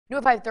New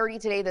at 5:30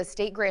 today, the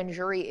state grand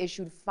jury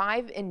issued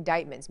 5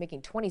 indictments,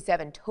 making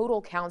 27 total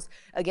counts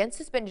against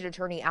suspended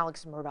attorney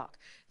Alex Murdaugh.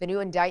 The new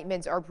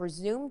indictments are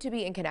presumed to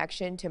be in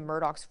connection to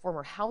Murdaugh's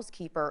former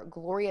housekeeper,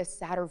 Gloria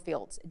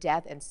Satterfield's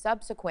death and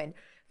subsequent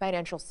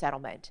financial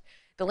settlement.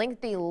 The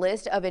lengthy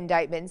list of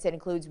indictments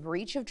includes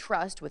breach of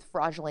trust with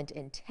fraudulent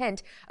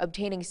intent,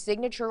 obtaining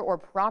signature or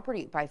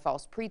property by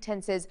false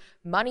pretenses,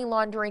 money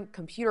laundering,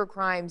 computer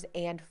crimes,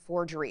 and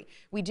forgery.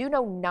 We do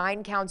know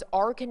 9 counts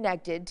are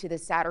connected to the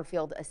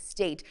Satterfield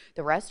estate.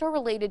 The rest are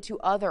related to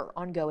other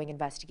ongoing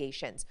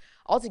investigations.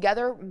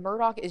 Altogether,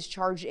 Murdaugh is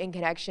charged in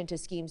connection to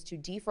schemes to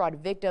defraud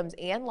victims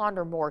and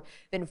launder more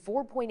than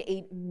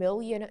 $4.8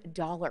 million.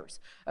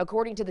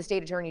 According to the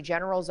state attorney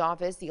general's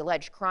office, the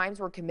alleged crimes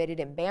were committed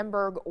in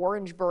Bamberg,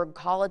 Orangeburg,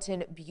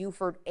 Colleton,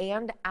 Beaufort,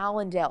 and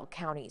Allendale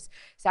counties.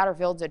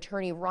 Satterfield's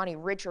attorney Ronnie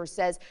Richer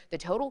says the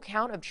total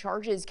count of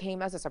charges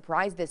came as a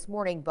surprise this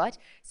morning, but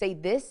say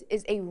this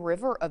is a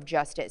river of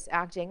justice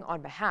acting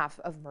on behalf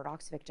of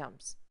Murdaugh's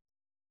victims.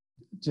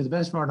 To the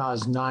best of our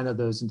knowledge, 9 of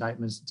those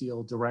indictments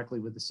deal directly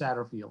with the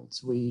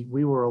Satterfields.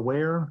 We were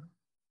aware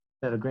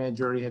that a grand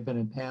jury had been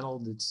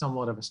impaneled. It's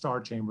somewhat of a star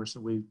chamber, so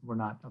we were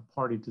not a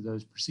party to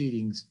those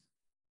proceedings.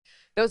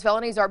 Those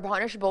felonies are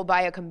punishable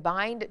by a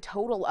combined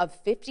total of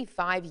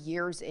 55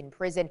 years in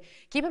prison.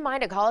 Keep in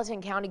mind, a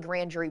Colleton County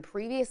grand jury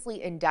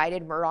previously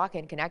indicted Murdaugh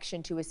in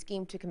connection to a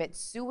scheme to commit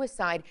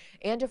suicide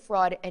and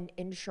defraud an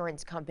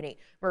insurance company.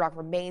 Murdaugh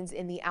remains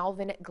in the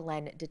Alvin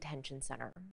Glen Detention Center.